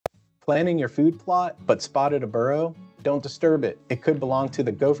Planning your food plot, but spotted a burrow? Don't disturb it. It could belong to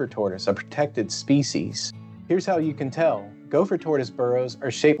the gopher tortoise, a protected species. Here's how you can tell. Gopher tortoise burrows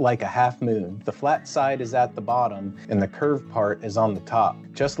are shaped like a half moon. The flat side is at the bottom and the curved part is on the top,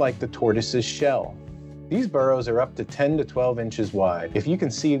 just like the tortoise's shell. These burrows are up to 10 to 12 inches wide. If you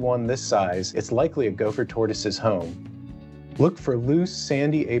can see one this size, it's likely a gopher tortoise's home. Look for loose,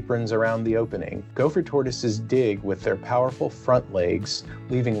 sandy aprons around the opening. Gopher tortoises dig with their powerful front legs,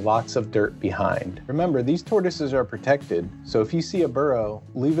 leaving lots of dirt behind. Remember, these tortoises are protected, so if you see a burrow,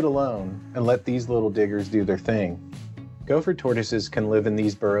 leave it alone and let these little diggers do their thing. Gopher tortoises can live in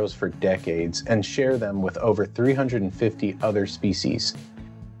these burrows for decades and share them with over 350 other species.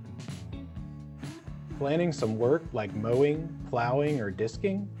 Planning some work like mowing, plowing, or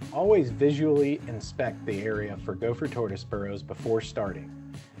disking? Always visually inspect the area for gopher tortoise burrows before starting.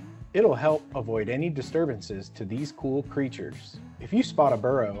 It'll help avoid any disturbances to these cool creatures. If you spot a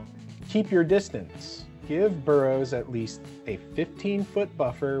burrow, keep your distance. Give burrows at least a 15-foot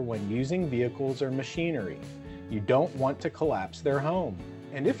buffer when using vehicles or machinery. You don't want to collapse their home.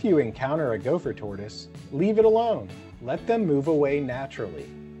 And if you encounter a gopher tortoise, leave it alone. Let them move away naturally.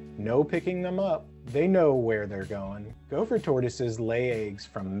 No picking them up. They know where they're going. Gopher tortoises lay eggs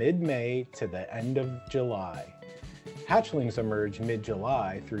from mid-May to the end of July. Hatchlings emerge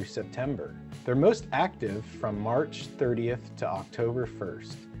mid-July through September. They're most active from March 30th to October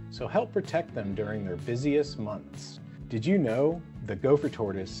 1st, so help protect them during their busiest months. Did you know the gopher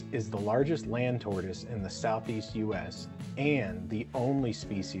tortoise is the largest land tortoise in the southeast U.S. and the only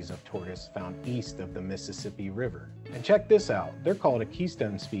species of tortoise found east of the Mississippi River? And check this out, they're called a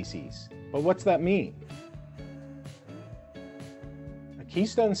keystone species. But what's that mean? A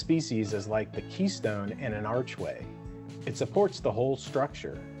keystone species is like the keystone in an archway. It supports the whole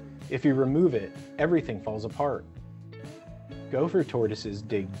structure. If you remove it, everything falls apart. Gopher tortoises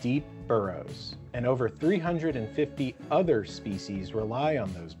dig deep burrows, and over 350 other species rely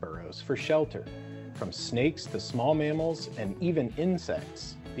on those burrows for shelter, from snakes to small mammals and even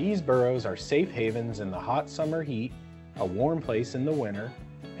insects. These burrows are safe havens in the hot summer heat, a warm place in the winter,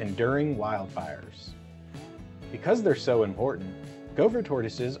 and during wildfires. Because they're so important, gopher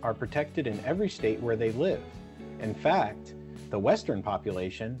tortoises are protected in every state where they live. In fact, the western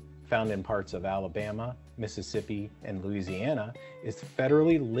population, found in parts of Alabama, Mississippi, and Louisiana, is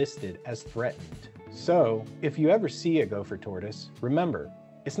federally listed as threatened. So, if you ever see a gopher tortoise, remember,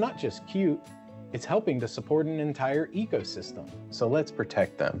 it's not just cute, it's helping to support an entire ecosystem. So let's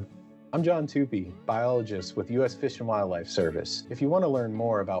protect them. I'm John Tupy, biologist with U.S. Fish and Wildlife Service. If you want to learn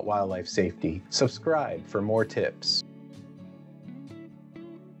more about wildlife safety, subscribe for more tips.